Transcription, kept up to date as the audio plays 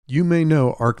You may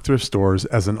know ARC Thrift Stores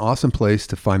as an awesome place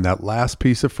to find that last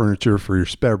piece of furniture for your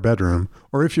spare bedroom,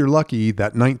 or if you're lucky,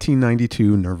 that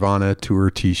 1992 Nirvana Tour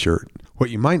t-shirt. What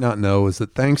you might not know is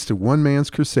that thanks to one man's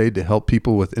crusade to help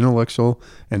people with intellectual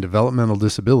and developmental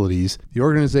disabilities, the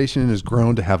organization has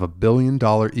grown to have $1 billion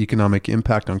economic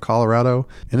impact on Colorado,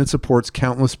 and it supports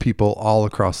countless people all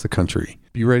across the country.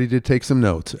 Be ready to take some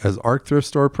notes as ARC Thrift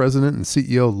Store President and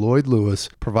CEO Lloyd Lewis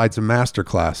provides a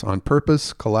masterclass on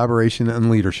purpose, collaboration, and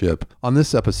leadership on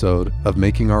this episode of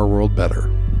Making Our World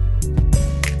Better.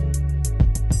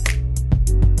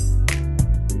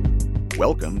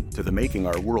 Welcome to the Making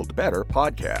Our World Better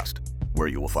podcast, where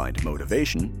you will find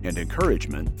motivation and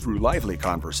encouragement through lively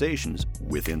conversations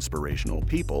with inspirational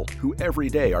people who every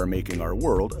day are making our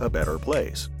world a better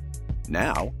place.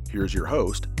 Now, here's your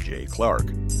host, Jay Clark.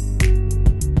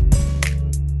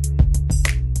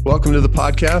 Welcome to the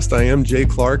podcast. I am Jay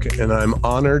Clark, and I'm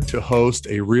honored to host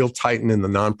a real titan in the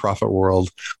nonprofit world,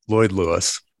 Lloyd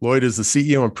Lewis. Lloyd is the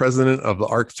CEO and president of the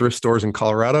ARC Thrift Stores in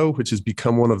Colorado, which has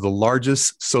become one of the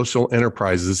largest social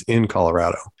enterprises in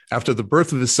Colorado. After the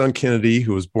birth of his son, Kennedy,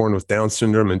 who was born with Down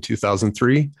syndrome in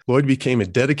 2003, Lloyd became a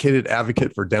dedicated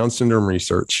advocate for Down syndrome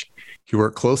research. He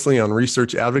worked closely on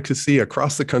research advocacy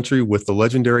across the country with the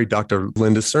legendary Dr.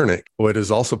 Linda Cernick. Lloyd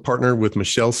has also partnered with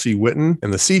Michelle C. Whitten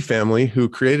and the C family, who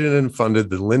created and funded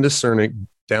the Linda Cernick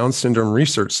Down Syndrome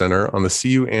Research Center on the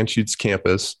CU Anschutz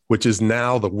campus, which is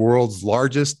now the world's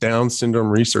largest Down syndrome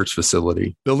research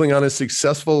facility. Building on his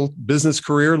successful business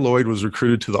career, Lloyd was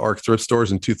recruited to the ARC Thrift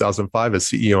Stores in 2005 as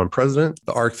CEO and president.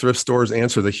 The ARC Thrift Stores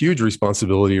answer the huge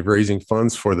responsibility of raising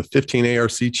funds for the 15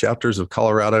 ARC chapters of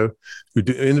Colorado who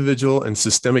do individual and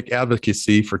systemic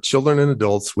advocacy for children and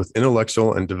adults with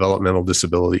intellectual and developmental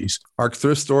disabilities. ARC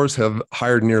Thrift Stores have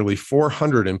hired nearly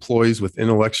 400 employees with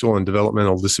intellectual and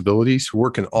developmental disabilities who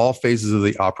work in all phases of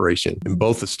the operation, in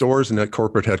both the stores and at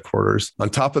corporate headquarters. On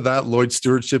top of that, Lloyd's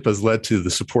stewardship has led to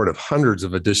the support of hundreds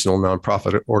of additional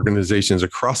nonprofit organizations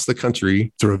across the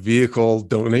country through a vehicle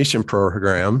donation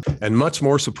program and much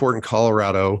more support in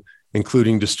Colorado,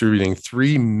 including distributing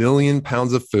 3 million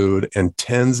pounds of food and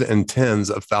tens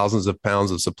of thousands of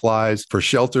pounds of supplies for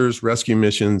shelters, rescue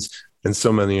missions, and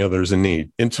so many others in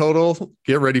need. In total,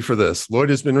 get ready for this. Lloyd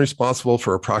has been responsible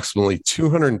for approximately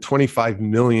 $225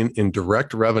 million in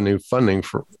direct revenue funding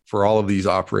for all of these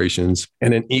operations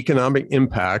and an economic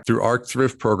impact through ARC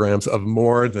Thrift programs of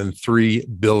more than $3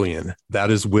 billion. That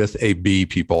is with a B,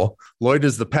 people. Lloyd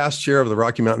is the past chair of the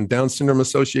Rocky Mountain Down Syndrome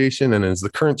Association and is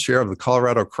the current chair of the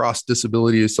Colorado Cross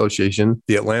Disability Association,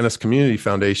 the Atlantis Community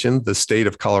Foundation, the State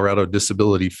of Colorado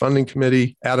Disability Funding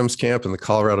Committee, Adams Camp, and the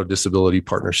Colorado Disability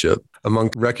Partnership.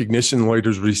 Among recognition Lloyd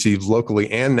has received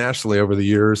locally and nationally over the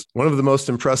years, one of the most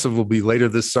impressive will be later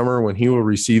this summer when he will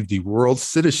receive the World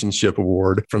Citizenship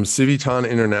Award from Civitan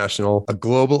International, a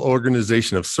global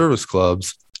organization of service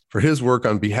clubs, for his work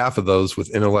on behalf of those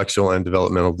with intellectual and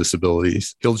developmental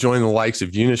disabilities. He'll join the likes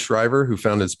of Eunice Shriver, who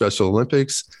founded Special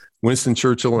Olympics, Winston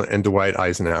Churchill, and Dwight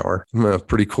Eisenhower. A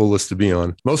pretty cool list to be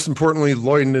on. Most importantly,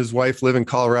 Lloyd and his wife live in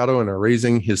Colorado and are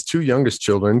raising his 2 youngest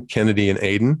children, Kennedy and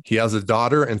Aiden. He has a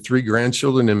daughter and 3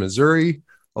 grandchildren in Missouri,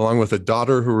 along with a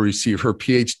daughter who will receive her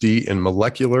PhD in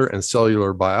molecular and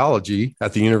cellular biology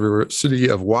at the University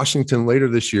of Washington later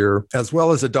this year, as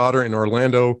well as a daughter in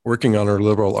Orlando working on her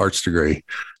liberal arts degree.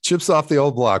 Chips off the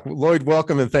old block. Lloyd,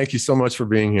 welcome, and thank you so much for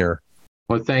being here.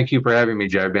 Well, thank you for having me,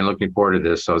 Jay. I've been looking forward to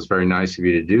this, so it's very nice of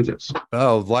you to do this.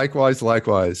 Oh,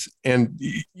 likewise. And,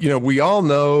 we all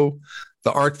know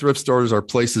the ARC Thrift Stores are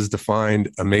places to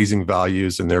find amazing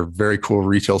values, and they're very cool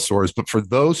retail stores. But for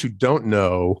those who don't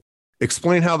know,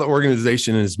 explain how the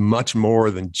organization is much more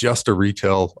than just a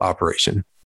retail operation.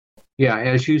 Yeah,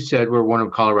 as you said, we're one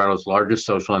of Colorado's largest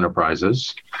social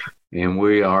enterprises, and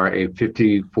we are a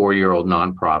 54-year-old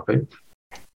nonprofit.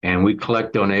 And we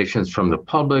collect donations from the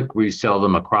public, resell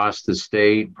them across the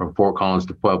state, from Fort Collins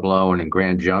to Pueblo and in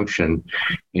Grand Junction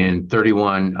in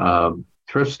 31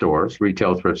 thrift stores,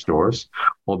 retail thrift stores.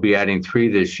 We'll be adding 3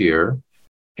 this year.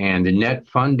 And the net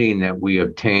funding that we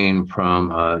obtain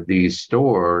from these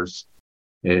stores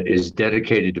is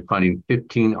dedicated to funding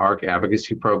 15 ARC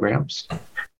advocacy programs.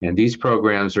 And these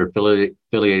programs are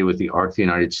affiliated with the ARC of the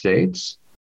United States.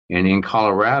 And in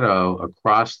Colorado,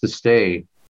 across the state,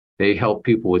 they help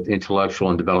people with intellectual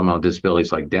and developmental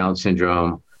disabilities like Down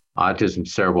syndrome, autism,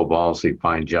 cerebral palsy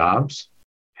find jobs,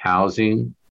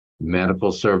 housing,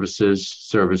 medical services,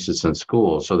 and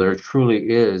schools. So there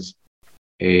truly is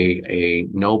a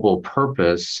noble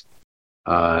purpose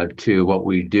to what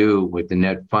we do with the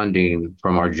net funding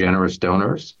from our generous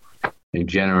donors and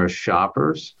generous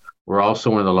shoppers. We're also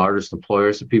one of the largest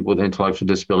employers of people with intellectual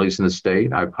disabilities in the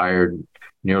state. I've hired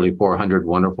nearly 400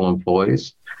 wonderful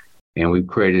employees. And we've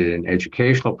created an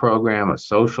educational program, a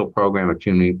social program, a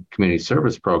community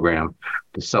service program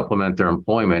to supplement their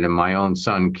employment. And my own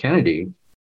son, Kennedy,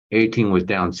 18 with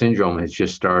Down syndrome, has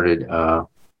just started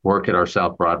work at our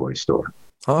South Broadway store.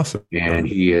 Awesome. And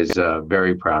he is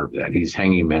very proud of that. He's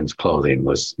hanging men's clothing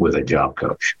with a job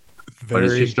coach. But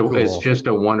it's just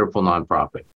a wonderful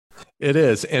nonprofit. It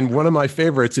is. And one of my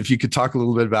favorites, if you could talk a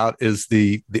little bit about, is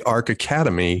the ARC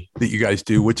Academy that you guys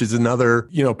do, which is another,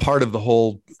 part of the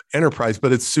whole enterprise,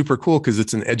 but it's super cool because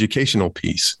it's an educational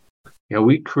piece. Yeah,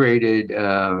 we created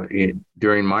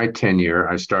during my tenure,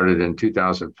 I started in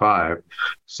 2005,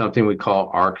 something we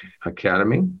call ARC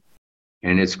Academy.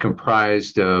 And it's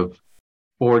comprised of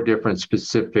 4 different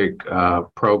specific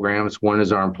programs. One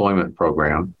is our employment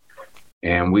program.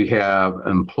 And we have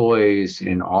employees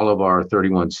in all of our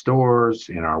 31 stores,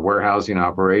 in our warehousing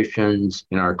operations,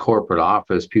 in our corporate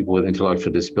office, people with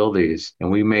intellectual disabilities.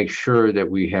 And we make sure that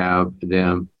we have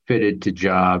them fitted to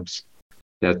jobs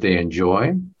that they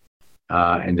enjoy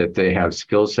and that they have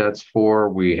skill sets for.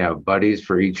 We have buddies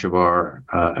for each of our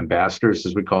ambassadors,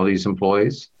 as we call these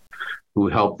employees, who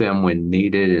help them when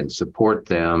needed and support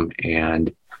them.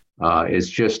 And it's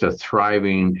just a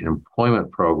thriving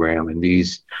employment program. And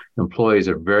these employees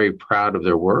are very proud of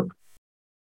their work.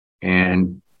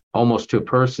 And almost to a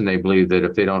person, they believe that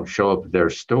if they don't show up at their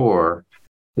store,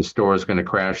 the store is going to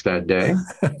crash that day,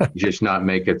 just not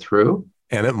make it through.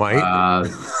 And it might.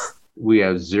 We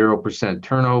have 0%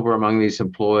 turnover among these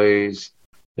employees.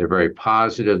 They're very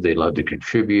positive. They love to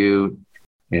contribute,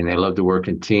 and they love to work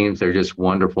in teams. They're just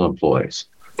wonderful employees.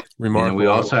 Remarkable. And we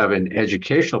also have an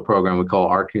educational program we call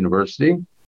ARC University,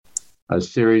 a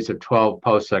series of 12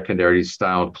 post-secondary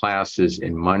styled classes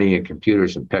in money and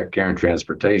computers and pet care and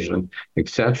transportation,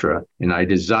 etc. And I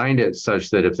designed it such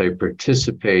that if they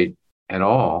participate at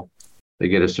all, they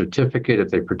get a certificate. If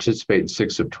they participate in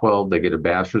 6 of 12, they get a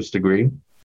bachelor's degree,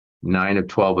 9 of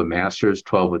 12 a master's,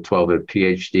 12 of 12 a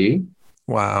PhD.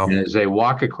 Wow. And as they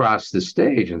walk across the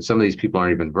stage, and some of these people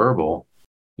aren't even verbal,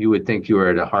 you would think you were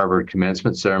at a Harvard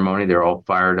commencement ceremony. They're all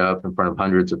fired up in front of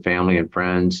hundreds of family and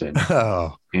friends. And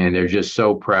and they're just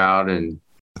so proud. And,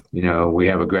 we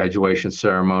have a graduation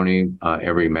ceremony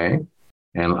every May.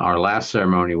 And our last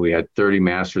ceremony, we had 30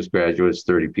 master's graduates,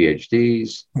 30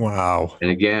 PhDs. Wow.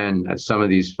 And again, some of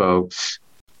these folks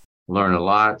learn a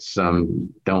lot.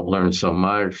 Some don't learn so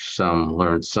much. Some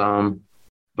learn some.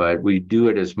 But we do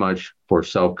it as much for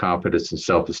self-confidence and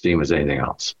self-esteem as anything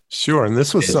else. Sure. And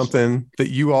this was something that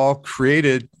you all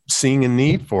created, seeing a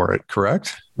need for it,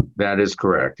 correct? That is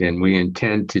correct. And we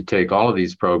intend to take all of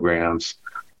these programs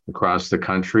across the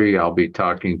country. I'll be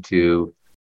talking to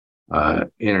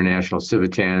international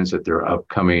civitans at their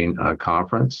upcoming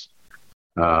conference.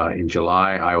 In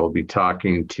July, I will be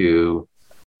talking to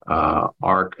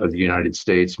ARC of the United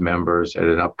States members at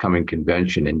an upcoming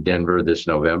convention in Denver this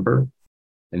November.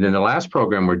 And then the last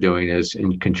program we're doing is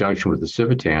in conjunction with the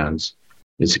Civitans.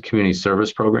 It's a community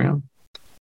service program.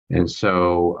 And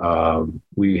so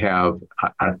we have,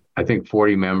 I think,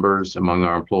 40 members among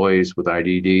our employees with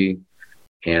IDD,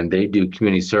 and they do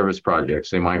community service projects.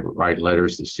 They might write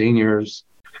letters to seniors.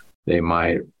 They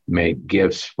might make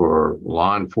gifts for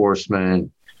law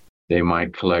enforcement. They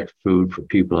might collect food for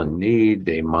people in need.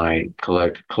 They might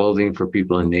collect clothing for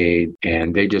people in need,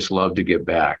 and they just love to give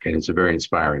back. And it's a very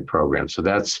inspiring program. So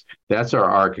that's our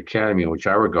ARC Academy, which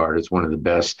I regard as one of the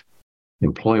best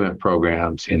employment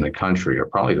programs in the country, or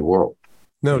probably the world.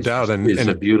 No doubt. And it's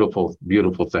a beautiful,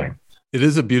 beautiful thing. It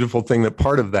is a beautiful thing that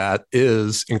part of that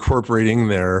is incorporating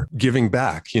their giving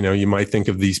back. You might think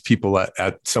of these people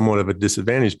at somewhat of a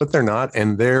disadvantage, but they're not.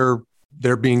 And they're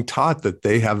being taught that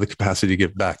they have the capacity to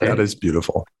give back. That is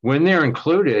beautiful. When they're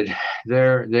included, they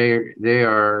are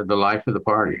the life of the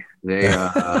party.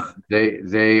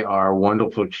 They are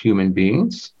wonderful human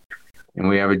beings. And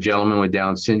we have a gentleman with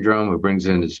Down syndrome who brings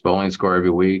in his bowling score every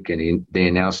week, and they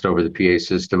announced over the PA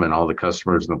system, and all the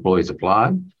customers and employees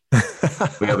applaud.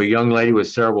 We have a young lady with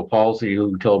cerebral palsy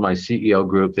who told my CEO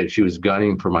group that she was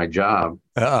gunning for my job.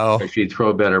 She'd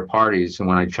throw better parties. And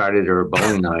when I chided her at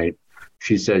bowling night,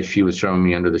 she said she was throwing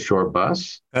me under the short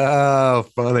bus. Oh,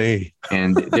 funny.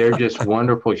 And they're just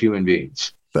wonderful human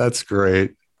beings. That's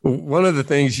great. One of the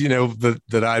things,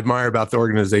 that I admire about the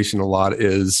organization a lot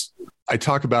is I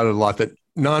talk about it a lot, that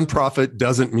nonprofit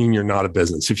doesn't mean you're not a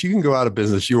business. If you can go out of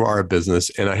business, you are a business.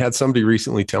 And I had somebody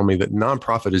recently tell me that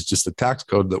nonprofit is just a tax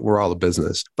code that we're all a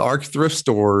business. The ARC thrift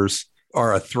stores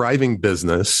are a thriving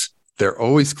business They're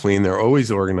always clean. They're always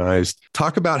organized.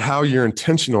 Talk about how you're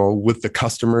intentional with the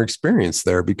customer experience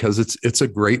there, because it's a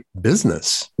great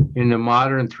business. In the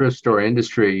modern thrift store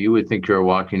industry, you would think you're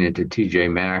walking into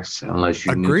TJ Maxx unless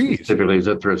you knew specifically it's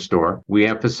a thrift store. We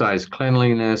emphasize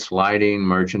cleanliness, lighting,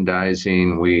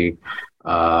 merchandising. We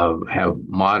have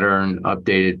modern,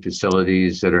 updated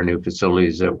facilities that are new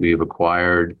facilities that we've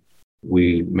acquired.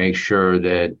 We make sure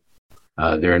that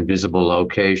they're in visible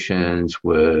locations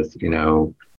with,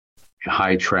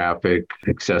 high traffic,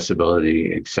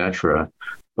 accessibility, etc.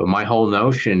 But my whole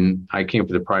notion, I came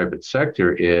from the private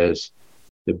sector, is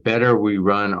the better we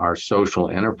run our social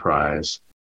enterprise,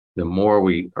 the more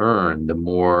we earn, the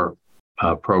more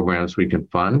programs we can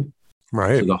fund.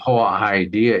 Right. So the whole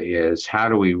idea is, how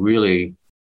do we really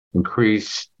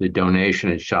increase the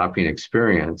donation and shopping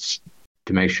experience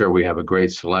to make sure we have a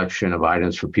great selection of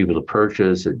items for people to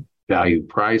purchase at value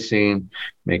pricing,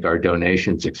 make our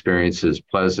donations experiences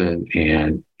pleasant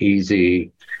and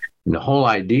easy. And the whole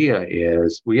idea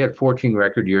is, we had 14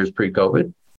 record years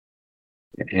pre-COVID.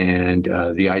 And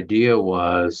the idea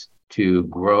was to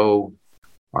grow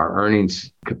our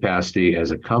earnings capacity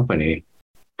as a company,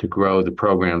 to grow the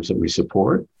programs that we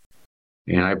support.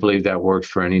 And I believe that works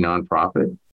for any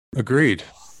nonprofit. Agreed.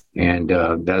 And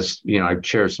that's, I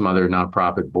chair some other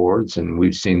nonprofit boards, and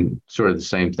we've seen sort of the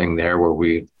same thing there, where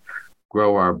we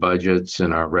grow our budgets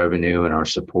and our revenue and our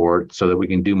support so that we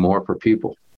can do more for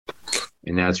people.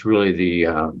 And that's really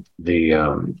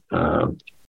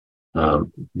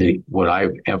what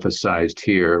I've emphasized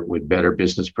here, with better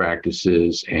business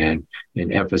practices and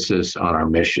an emphasis on our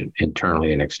mission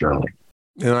internally and externally.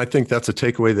 And I think that's a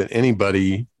takeaway that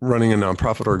anybody running a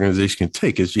nonprofit organization can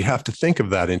take, is you have to think of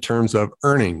that in terms of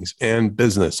earnings and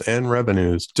business and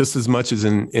revenues, just as much as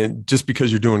in just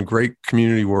because you're doing great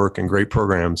community work and great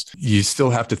programs, you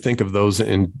still have to think of those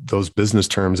in those business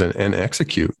terms and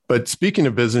execute. But speaking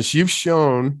of business, you've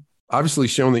obviously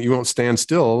shown that you won't stand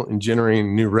still in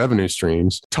generating new revenue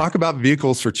streams. Talk about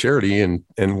Vehicles for Charity and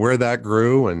where that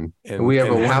grew and we have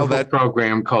and a wonderful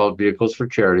program called Vehicles for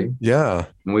Charity. Yeah.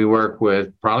 And we work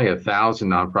with probably 1,000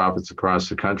 nonprofits across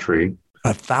the country.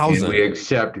 1,000. And we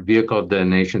accept vehicle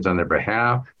donations on their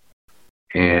behalf.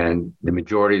 And the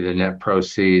majority of the net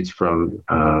proceeds from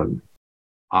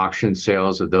auction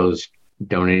sales of those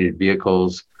donated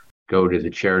vehicles go to the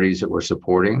charities that we're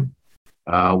supporting.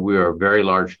 We are a very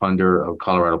large funder of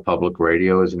Colorado Public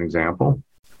Radio, as an example.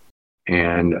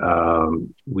 And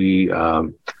we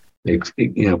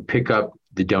pick up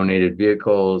the donated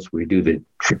vehicles. We do the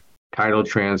title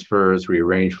transfers. We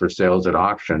arrange for sales at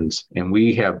auctions. And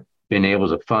we have been able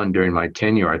to fund, during my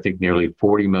tenure, I think nearly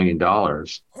 $40 million.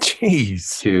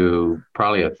 Jeez. To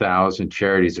probably 1,000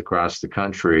 charities across the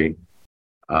country.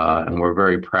 And we're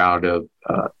very proud of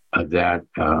that.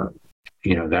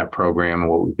 That program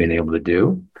and what we've been able to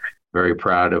do. Very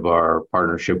proud of our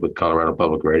partnership with Colorado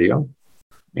Public Radio.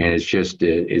 And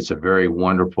it's a very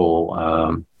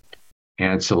wonderful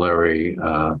ancillary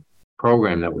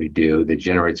program that we do that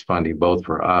generates funding both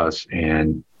for us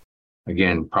and,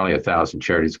 again, probably 1,000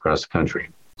 charities across the country.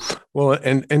 Well,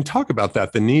 and talk about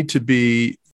that, the need to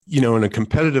be, in a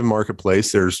competitive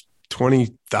marketplace. There's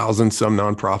 20,000 some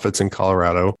nonprofits in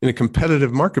Colorado. In a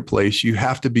competitive marketplace, you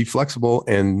have to be flexible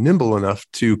and nimble enough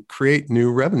to create new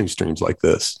revenue streams like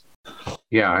this.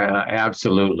 Yeah,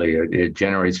 absolutely. It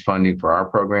generates funding for our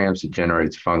programs. It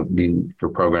generates funding for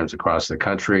programs across the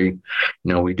country.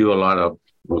 We do a lot of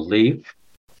relief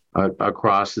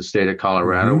across the state of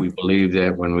Colorado. Mm-hmm. We believe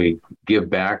that when we give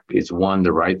back, it's, one,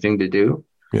 the right thing to do.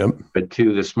 Yep. But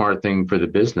two, the smart thing for the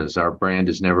business. Our brand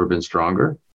has never been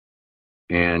stronger.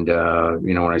 And,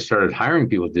 when I started hiring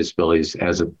people with disabilities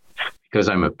because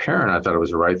I'm a parent, I thought it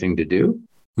was the right thing to do.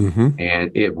 Mm-hmm.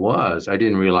 And it was. I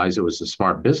didn't realize it was a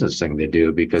smart business thing to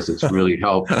do, because it's really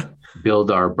helped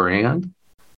build our brand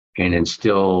and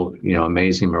instill,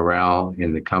 amazing morale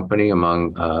in the company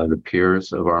among the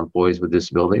peers of our employees with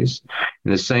disabilities.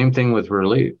 And the same thing with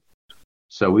relief.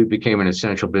 So we became an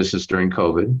essential business during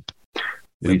COVID.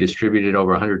 We distributed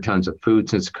over 100 tons of food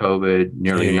since COVID,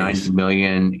 nearly 90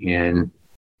 million in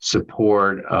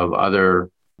support of other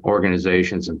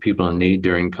organizations and people in need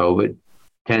during COVID.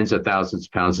 Tens of thousands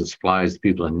of pounds of supplies to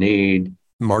people in need.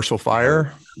 Marshall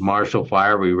Fire,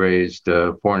 we raised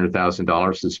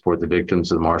 $400,000 to support the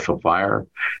victims of the Marshall Fire.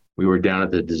 We were down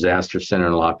at the disaster center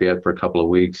in Lafayette for a couple of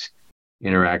weeks,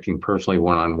 interacting personally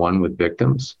one-on-one with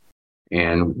victims.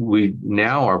 And we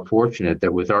now are fortunate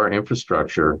that with our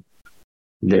infrastructure,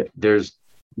 there's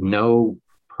no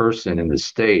person in the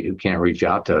state who can't reach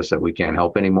out to us that we can't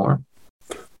help anymore.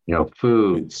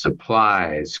 Food,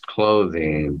 supplies,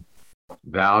 clothing,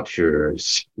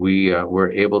 vouchers.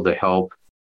 We're able to help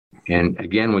And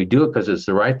again, we do it because it's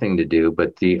the right thing to do,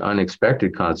 but the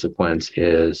unexpected consequence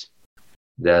is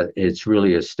that it's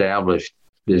really established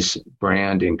this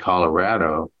brand in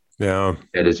Colorado that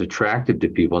is attractive to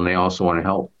people, and they also want to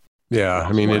help. Yeah.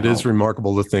 I mean, it is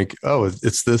remarkable to think, oh,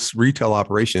 it's this retail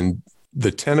operation.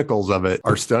 The tentacles of it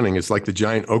are stunning. It's like the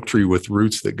giant oak tree with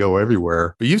roots that go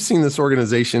everywhere. But you've seen this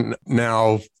organization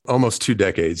now almost 2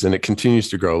 decades, and it continues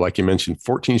to grow. Like you mentioned,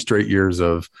 14 straight years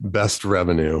of best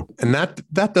revenue. And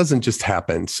that doesn't just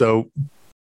happen. So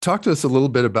talk to us a little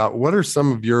bit about what are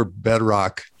some of your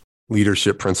bedrock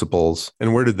leadership principles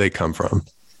and where did they come from?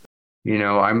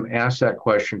 I'm asked that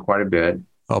question quite a bit.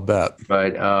 I'll bet.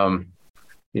 But,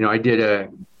 I did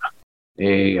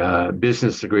a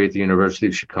business degree at the University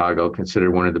of Chicago,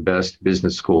 considered one of the best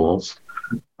business schools.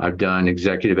 I've done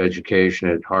executive education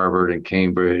at Harvard and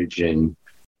Cambridge and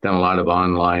done a lot of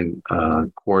online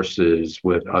courses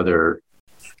with other,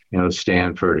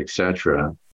 Stanford, et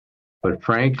cetera. But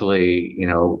frankly,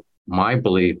 my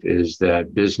belief is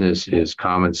that business is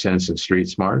common sense and street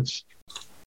smarts.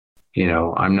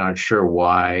 I'm not sure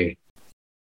why,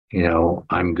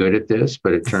 I'm good at this,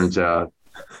 but it turns out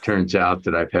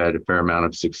that I've had a fair amount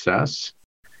of success.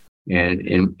 And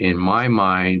in my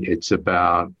mind, it's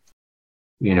about,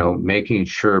 making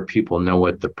sure people know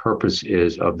what the purpose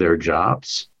is of their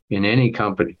jobs in any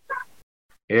company.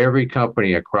 Every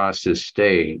company across this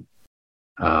state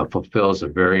fulfills a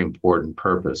very important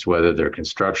purpose, whether they're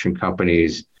construction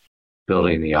companies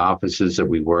building the offices that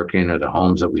we work in or the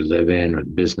homes that we live in or the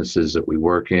businesses that we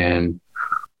work in,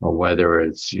 or whether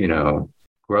it's,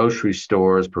 grocery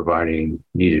stores providing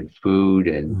needed food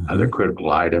and other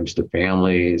critical items to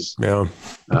families,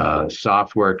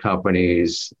 software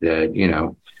companies that,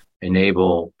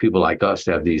 enable people like us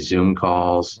to have these Zoom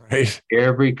calls. Right.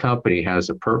 Every company has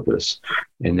a purpose.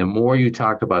 And the more you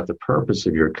talk about the purpose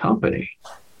of your company,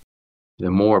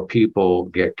 the more people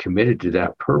get committed to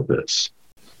that purpose.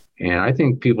 And I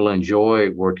think people enjoy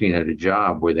working at a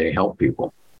job where they help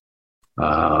people.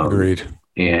 Agreed.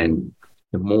 And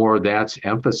the more that's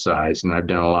emphasized, and I've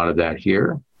done a lot of that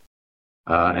here,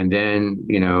 and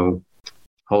then,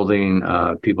 holding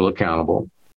people accountable,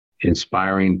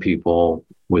 inspiring people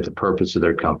with the purpose of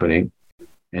their company,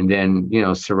 and then,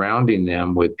 surrounding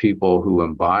them with people who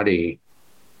embody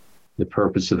the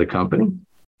purpose of the company.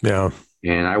 Yeah.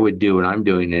 And I would do, and I'm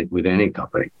doing it with any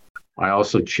company. I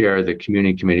also chair the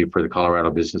community committee for the Colorado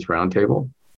Business Roundtable.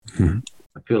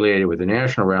 Affiliated with the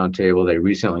National Roundtable, they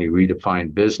recently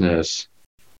redefined business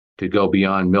to go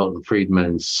beyond Milton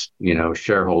Friedman's,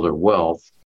 shareholder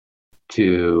wealth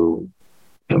to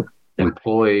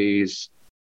employees,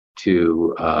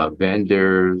 to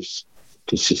vendors,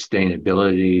 to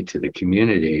sustainability, to the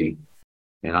community.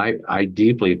 And I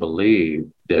deeply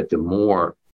believe that the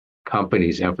more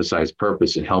companies emphasize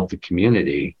purpose and help the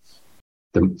community,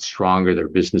 the stronger their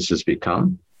businesses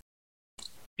become.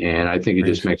 And I think it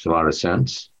just makes a lot of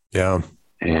sense. Yeah.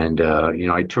 And,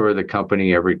 I tour the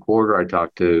company every quarter. I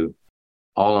talk to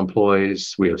all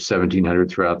employees. We have 1,700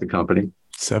 throughout the company.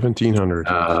 1,700.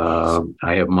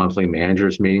 I have monthly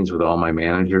managers meetings with all my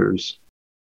managers.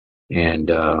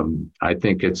 And I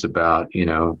think it's about,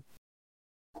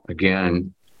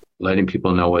 again, letting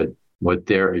people know what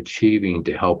they're achieving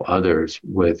to help others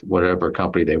with whatever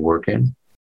company they work in.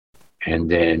 And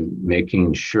then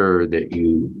making sure that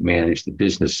you manage the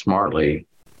business smartly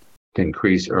to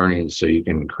increase earnings so you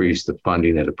can increase the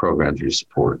funding of the programs you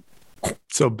support.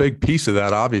 So a big piece of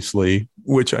that, obviously,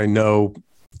 which I know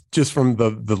just from the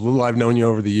little I've known you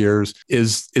over the years,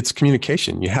 is it's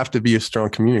communication. You have to be a strong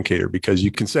communicator because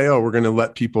you can say, oh, we're going to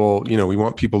let people, we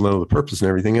want people to know the purpose and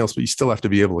everything else, but you still have to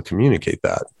be able to communicate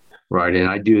that. Right. And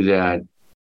I do that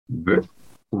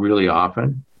really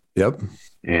often. Yep.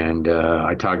 And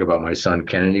I talk about my son,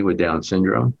 Kennedy, with Down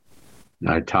syndrome. And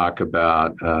I talk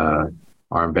about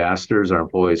our ambassadors, our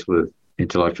employees with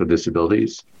intellectual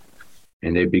disabilities.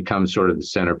 And they've become sort of the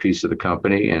centerpiece of the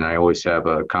company. And I always have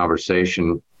a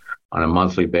conversation on a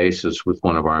monthly basis with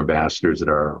one of our ambassadors at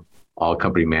our all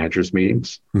company managers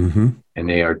meetings. And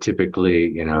they are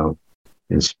typically,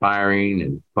 inspiring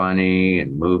and funny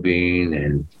and moving.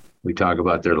 And we talk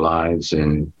about their lives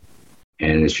and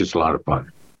it's just a lot of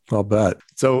fun. I'll bet.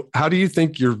 So how do you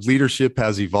think your leadership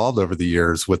has evolved over the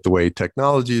years with the way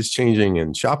technology is changing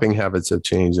and shopping habits have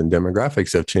changed and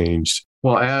demographics have changed?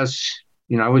 Well, as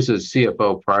I was a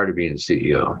CFO prior to being a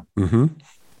CEO.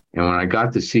 And when I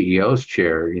got the CEO's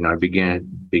chair, I began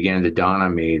to dawn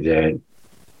on me that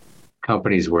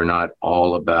companies were not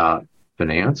all about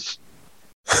finance.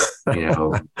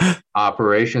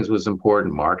 Operations was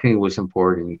important. Marketing was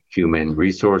important. Human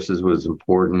resources was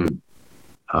important.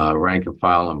 Rank and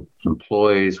file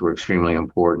employees were extremely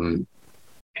important.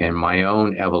 And my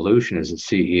own evolution as a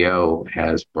CEO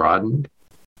has broadened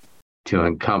to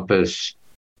encompass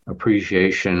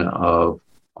appreciation of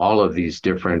all of these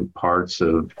different parts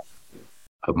of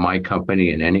my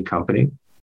company and any company.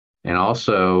 And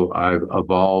also I've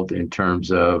evolved in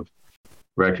terms of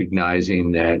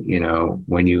recognizing that,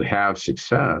 when you have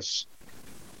success,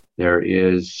 there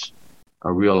is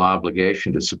a real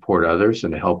obligation to support others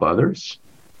and to help others.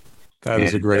 That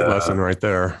is a great lesson right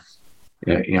there.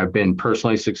 I've been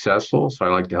personally successful, so I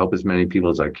like to help as many people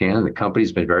as I can. The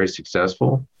company's been very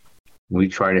successful. We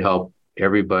try to help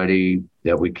everybody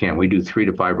that we can. We do 3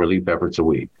 to 5 relief efforts a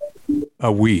week.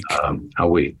 A week? A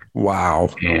week. Wow.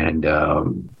 And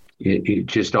it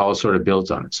just all sort of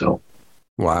builds on itself.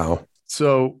 Wow.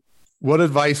 So what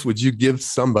advice would you give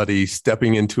somebody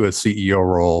stepping into a CEO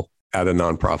role at a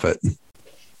nonprofit?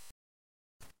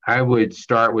 I would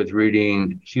start with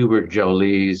reading Hubert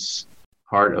Jolie's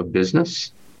Heart of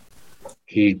Business.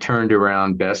 He turned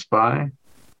around Best Buy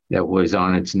that was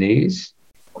on its knees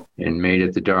and made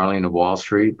it the darling of Wall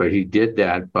Street. But he did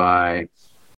that by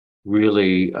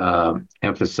really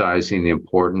emphasizing the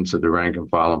importance of the rank and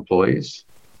file employees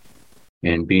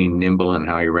and being nimble in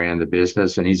how he ran the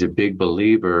business. And he's a big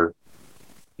believer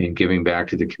in giving back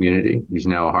to the community. He's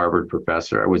now a Harvard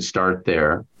professor. I would start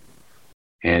there.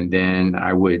 And then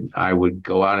I would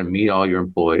go out and meet all your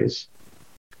employees,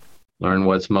 learn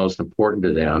what's most important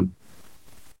to them.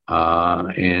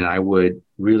 And I would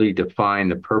really define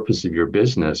the purpose of your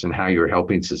business and how you're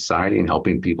helping society and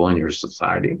helping people in your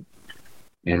society,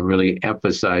 and really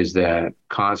emphasize that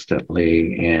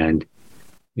constantly. And,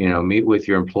 meet with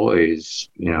your employees,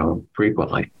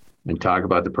 frequently, and talk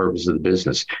about the purpose of the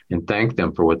business and thank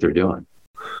them for what they're doing.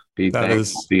 Be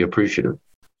thankful, be appreciative.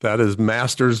 That is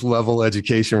master's level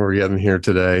education we're getting here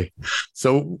today.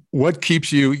 So what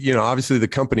keeps you, obviously the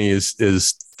company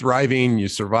is thriving. You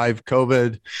survived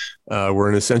COVID. We're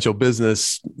an essential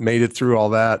business, made it through all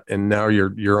that. And now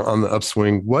you're on the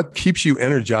upswing. What keeps you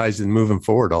energized and moving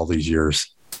forward all these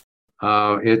years?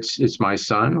 It's my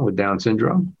son with Down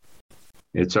syndrome.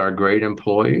 It's our great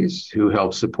employees who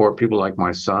help support people like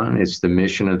my son. It's the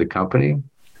mission of the company.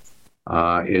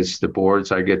 It's the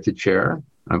boards I get to chair.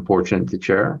 I'm fortunate to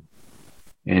chair.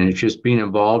 And it's just being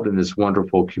involved in this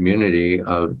wonderful community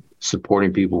of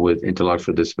supporting people with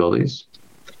intellectual disabilities.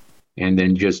 And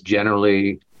then just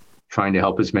generally trying to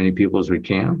help as many people as we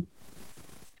can.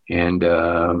 And,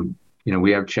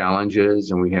 we have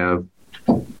challenges and we have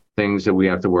things that we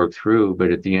have to work through.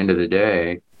 But at the end of the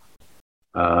day,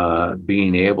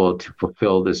 being able to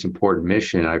fulfill this important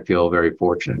mission, I feel very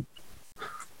fortunate.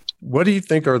 What do you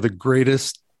think are the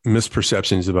greatest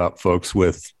misperceptions about folks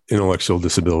with intellectual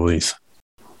disabilities?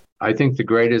 I think the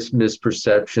greatest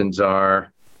misperceptions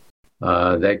are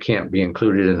that can't be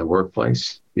included in the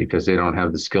workplace because they don't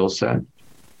have the skill set,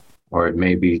 or it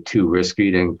may be too risky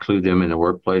to include them in the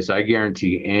workplace. I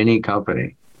guarantee any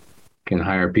company can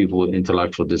hire people with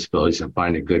intellectual disabilities and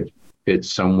find a good fit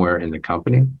somewhere in the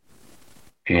company.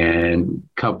 And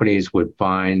companies would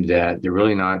find that they're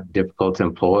really not difficult to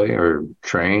employ or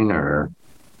train or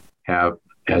have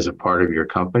as a part of your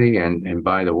company. And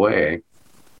by the way,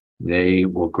 they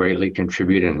will greatly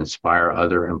contribute and inspire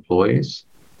other employees.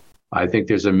 I think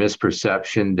there's a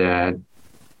misperception that,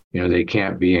 they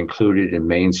can't be included and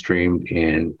mainstreamed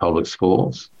in public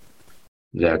schools,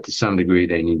 that to some degree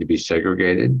they need to be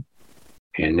segregated.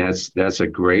 And that's a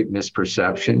great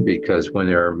misperception, because when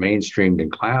they're mainstreamed in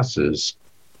classes,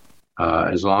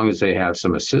 as long as they have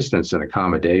some assistance and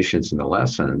accommodations in the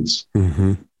lessons,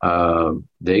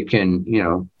 they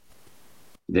can,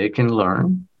 they can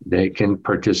learn, they can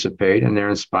participate, and they're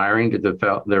inspiring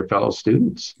to their fellow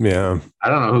students. Yeah. I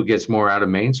don't know who gets more out of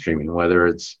mainstreaming, whether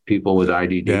it's people with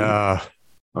IDD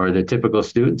or the typical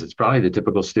students. It's probably the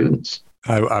typical students.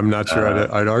 I'm not sure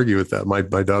I'd argue with that. My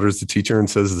daughter's a teacher and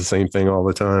says the same thing all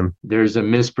the time. There's a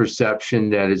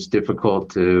misperception that it's difficult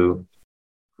to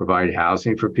provide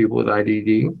housing for people with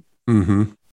IDD.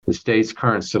 The state's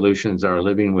current solutions are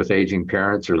living with aging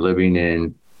parents or living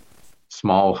in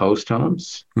small host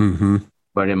homes.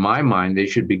 But in my mind, they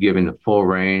should be given the full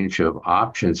range of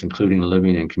options, including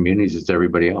living in communities as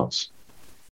everybody else.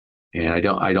 And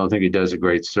I don't think it does a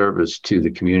great service to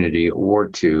the community or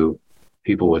to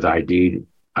people with IDD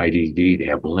to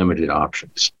have limited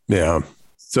options. Yeah.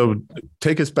 So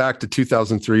take us back to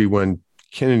 2003 when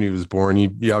Kennedy was born.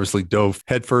 You obviously dove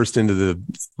headfirst into the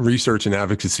research and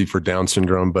advocacy for Down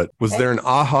syndrome, but was there an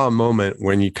aha moment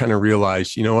when you kind of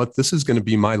realized, you know what, this is going to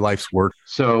be my life's work?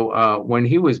 So when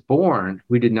he was born,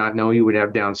 we did not know he would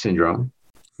have Down syndrome.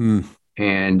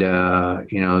 And,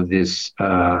 this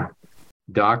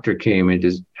doctor came and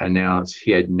just announced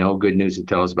he had no good news to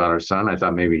tell us about our son. I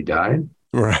thought maybe he died.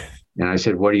 Right. And I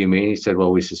said, what do you mean? He said,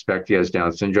 well, we suspect he has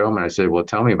Down syndrome. And I said, well,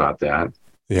 tell me about that.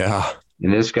 Yeah.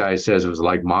 And this guy says it was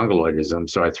like mongoloidism.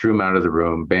 So I threw him out of the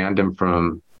room, banned him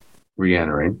from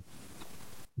re-entering,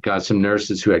 got some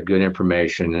nurses who had good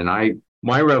information. And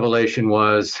my revelation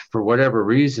was, for whatever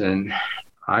reason,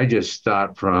 I just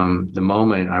thought from the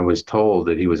moment I was told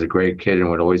that he was a great kid and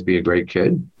would always be a great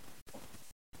kid.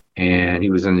 And he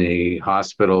was in the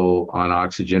hospital on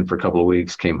oxygen for a couple of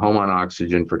weeks, came home on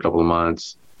oxygen for a couple of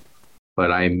months. But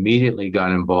I immediately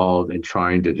got involved in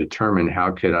trying to determine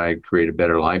how could I create a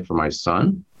better life for my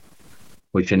son,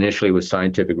 which initially was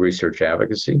scientific research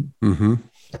advocacy,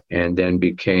 and then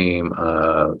became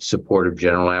supportive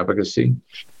general advocacy.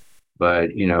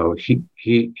 But, you know,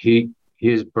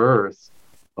 his birth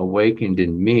awakened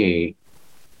in me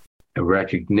a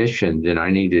recognition that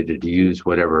I needed to use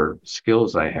whatever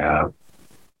skills I have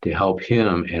to help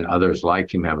him and others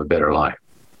like him have a better life.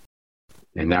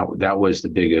 And that was the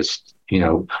biggest, you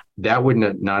know, that would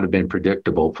not have been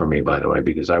predictable for me, by the way,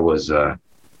 because I was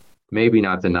maybe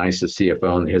not the nicest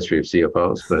CFO in the history of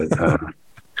CFOs, but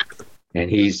and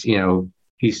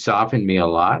he's softened me a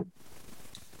lot.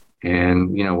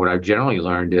 And, you know, what I've generally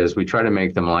learned is we try to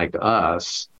make them like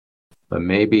us, but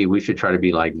maybe we should try to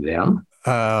be like them.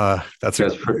 That's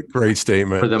a great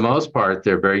statement. For the most part,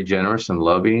 they're very generous and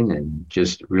loving and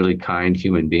just really kind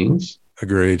human beings.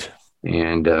 Agreed.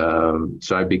 And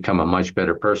so I've become a much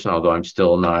better person, although I'm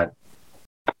still not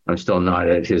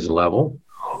at his level.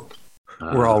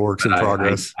 We're all works in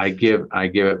progress. I give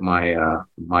it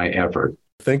my effort.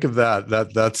 Think of that.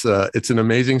 That's it's an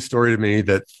amazing story to me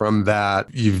that from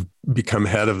that you've become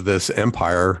head of this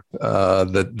empire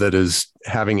that is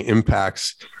having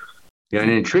impacts. Yeah,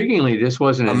 and intriguingly, this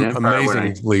wasn't an empire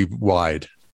amazingly wide.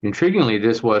 Intriguingly,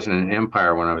 this wasn't an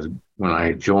empire when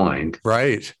I joined.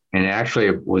 Right. And actually,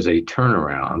 it was a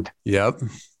turnaround. Yep.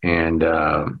 And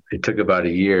it took about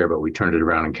a year, but we turned it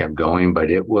around and kept going. But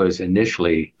it was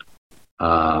initially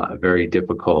a very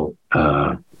difficult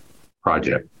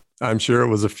project. I'm sure it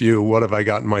was a few. What have I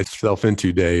gotten myself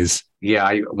into days? Yeah,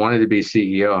 I wanted to be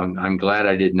CEO, and I'm glad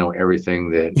I didn't know everything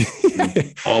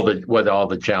that what all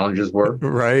the challenges were.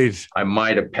 Right. I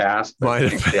might have passed, but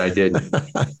actually I didn't.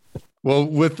 Well,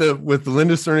 with the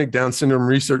Linda Cernick Down Syndrome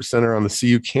Research Center on the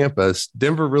CU campus,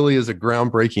 Denver really is a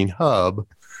groundbreaking hub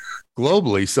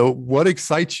globally. So what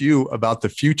excites you about the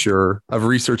future of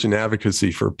research and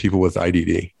advocacy for people with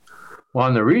IDD? Well,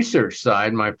 on the research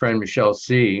side, my friend Michelle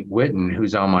C. Witten,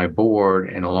 who's on my board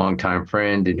and a longtime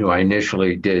friend and who I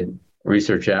initially did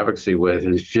research advocacy with,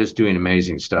 is just doing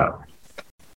amazing stuff.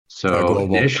 So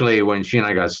initially, when she and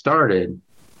I got started,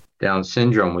 Down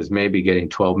syndrome was maybe getting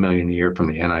 $12 million a year from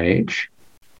the NIH,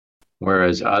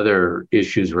 whereas other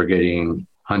issues were getting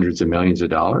hundreds of millions of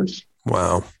dollars.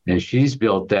 Wow. And she's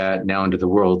built that now into the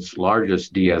world's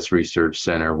largest DS research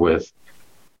center with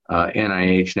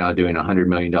NIH now doing $100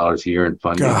 million a year in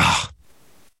funding.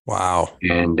 Wow.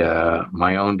 And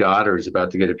my own daughter is about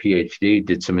to get a PhD,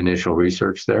 did some initial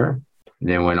research there, and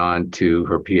then went on to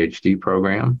her PhD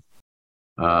program.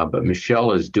 But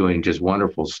Michelle is doing just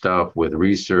wonderful stuff with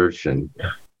research and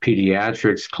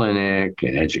pediatrics clinic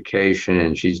and education,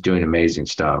 and she's doing amazing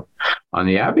stuff. On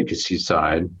the advocacy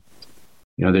side,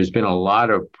 you know, there's been a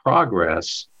lot of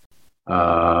progress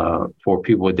for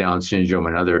people with Down syndrome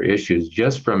and other issues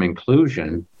just from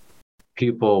inclusion.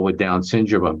 People with Down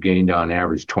syndrome have gained on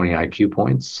average 20 IQ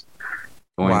points,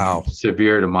 going from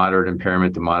severe to moderate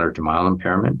impairment to moderate to mild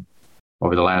impairment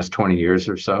over the last 20 years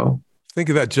or so. Think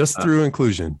of that just through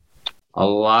inclusion. A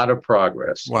lot of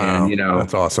progress. Wow. And, you know,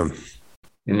 that's awesome.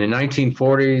 In the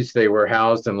 1940s, they were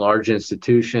housed in large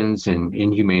institutions and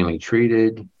inhumanely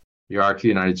treated. The ARC of the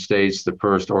United States, the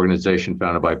first organization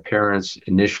founded by parents,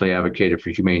 initially advocated for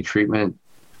humane treatment,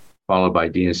 followed by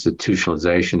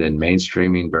deinstitutionalization and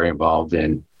mainstreaming, very involved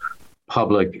in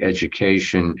public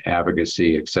education,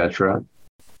 advocacy, etc.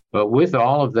 But with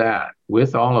all of that,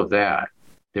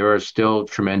 there are still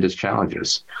tremendous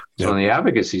challenges. So on the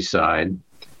advocacy side,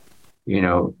 you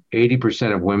know,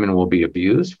 80% of women will be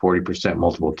abused, 40%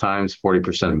 multiple times,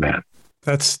 40% of men.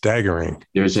 That's staggering.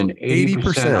 There's an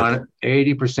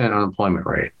 80% unemployment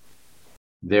rate.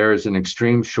 There's an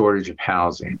extreme shortage of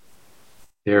housing.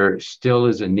 There still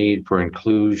is a need for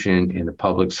inclusion in the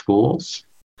public schools.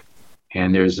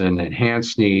 And there's an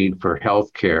enhanced need for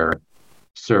healthcare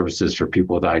services for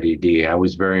people with IDD. I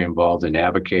was very involved in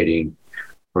advocating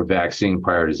for vaccine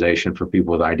prioritization for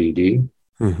people with IDD.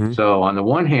 Mm-hmm. So on the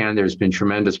one hand, there's been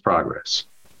tremendous progress.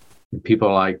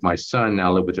 People like my son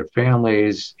now live with their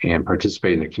families and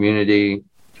participate in the community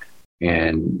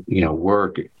and, you know,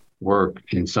 work work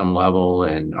in some level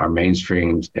and are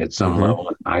mainstreamed at some level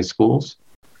in high schools.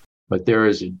 But there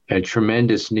is a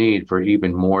tremendous need for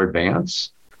even more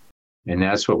advance. And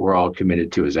that's what we're all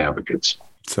committed to as advocates.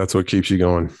 So that's what keeps you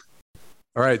going.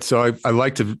 All right. So I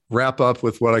like to wrap up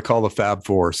with what I call the Fab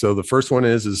Four. So the first one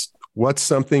is what's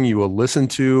something you will listen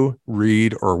to,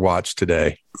 read, or watch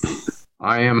today?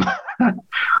 I am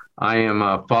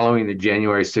following the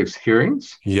January 6th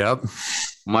hearings. Yep.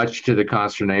 Much to the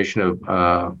consternation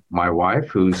of my wife,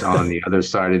 who's on the other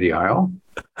side of the aisle.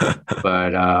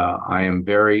 But I am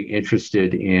very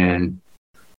interested in,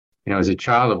 as a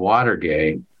child of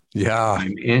Watergate,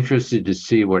 I'm interested to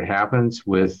see what happens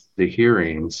with the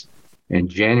hearings. And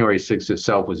January 6th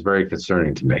itself was very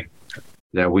concerning to me,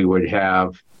 that we would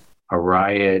have a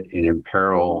riot and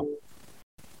imperil,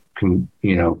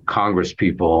 Congress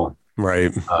people.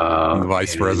 Right. The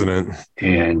vice president.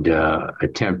 And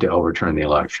attempt to overturn the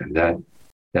election.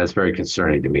 That's very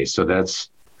concerning to me. So that's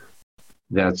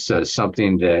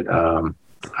something that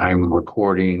I'm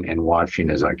recording and watching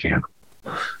as I can.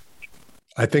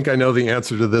 I think I know the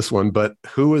answer to this one, but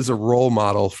who is a role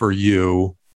model for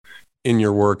you in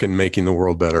your work in making the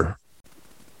world better?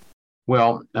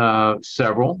 Well,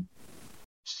 several.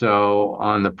 So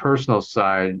on the personal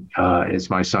side, it's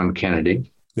my son,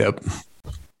 Kennedy. Yep.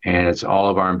 And it's all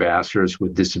of our ambassadors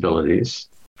with disabilities.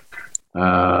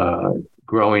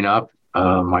 Growing up,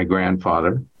 my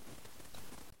grandfather,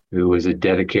 who was a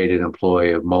dedicated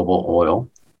employee of Mobil Oil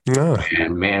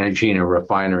and managing a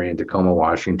refinery in Tacoma,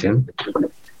 Washington.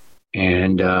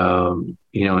 And,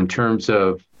 in terms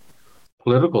of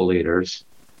political leaders,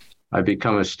 I've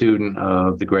become a student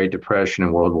of the Great Depression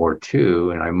and World War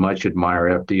II, and I much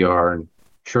admire FDR and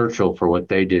Churchill for what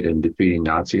they did in defeating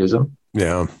Nazism.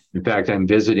 Yeah. In fact, I'm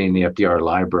visiting the FDR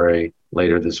library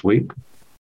later this week.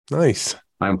 Nice.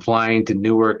 I'm flying to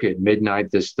Newark at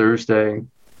midnight this Thursday.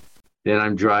 Then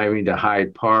I'm driving to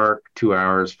Hyde Park, 2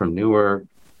 hours from Newark.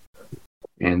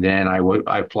 And then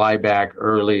I fly back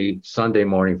early Sunday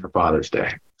morning for Father's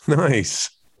Day. Nice.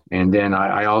 And then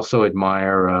I also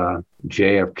admire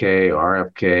JFK,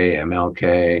 RFK,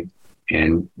 MLK,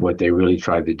 and what they really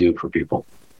tried to do for people.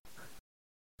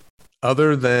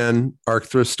 Other than ARC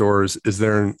Thrift Stores, is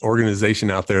there an organization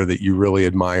out there that you really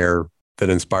admire that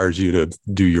inspires you to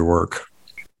do your work?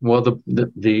 Well,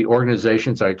 the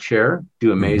organizations I chair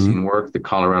do amazing work. The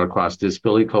Colorado Cross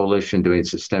Disability Coalition doing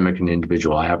systemic and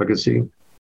individual advocacy.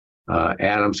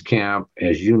 Adams Camp,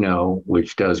 as you know,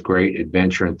 which does great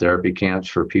adventure and therapy camps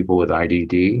for people with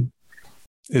IDD.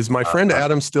 Is my friend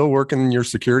Adam still working in your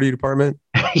security department?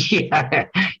 Yeah,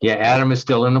 Adam is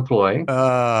still an employee,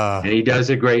 and he does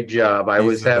a great job. I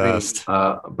was having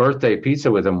birthday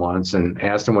pizza with him once and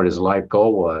asked him what his life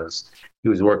goal was. He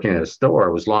was working at a store.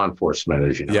 It was law enforcement,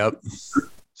 as you know. Yep.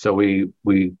 So we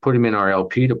put him in our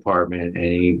LP department, and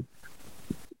he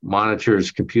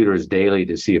monitors computers daily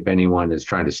to see if anyone is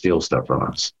trying to steal stuff from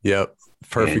us. Yep.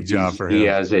 Perfect job for him. He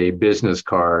has a business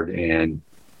card, and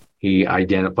he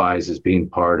identifies as being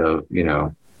part of,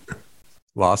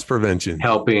 loss prevention,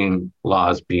 helping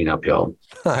laws being upheld.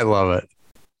 I love it.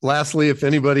 Lastly, if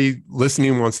anybody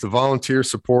listening wants to volunteer,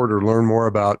 support, or learn more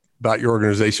about your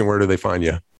organization, where do they find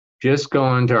you? Just go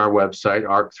onto our website,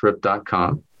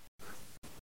 arcthrift.com.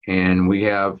 And we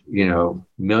have,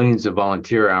 millions of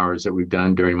volunteer hours that we've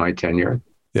done during my tenure.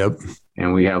 Yep.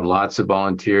 And we have lots of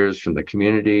volunteers from the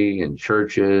community and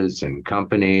churches and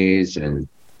companies and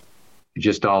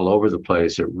just all over the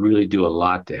place that really do a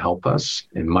lot to help us,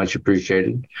 and much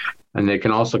appreciated. And they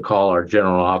can also call our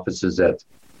general offices at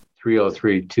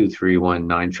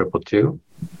 303-231-9222,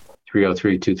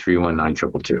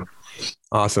 303-231-9222.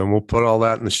 Awesome. We'll put all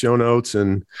that in the show notes.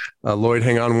 And Lloyd,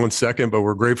 hang on one second, but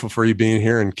we're grateful for you being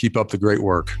here, and keep up the great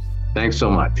work. Thanks so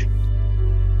much.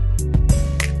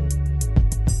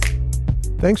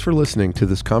 Thanks for listening to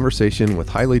this conversation with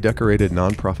highly decorated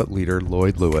nonprofit leader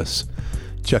Lloyd Lewis.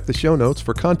 Check the show notes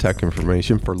for contact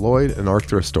information for Lloyd and ARC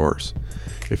Thrift Stores.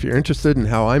 If you're interested in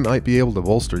how I might be able to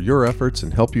bolster your efforts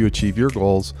and help you achieve your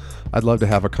goals, I'd love to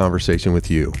have a conversation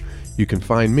with you. You can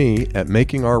find me at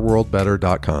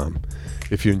makingourworldbetter.com.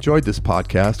 If you enjoyed this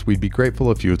podcast, we'd be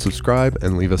grateful if you would subscribe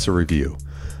and leave us a review.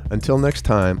 Until next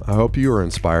time, I hope you are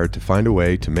inspired to find a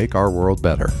way to make our world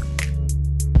better.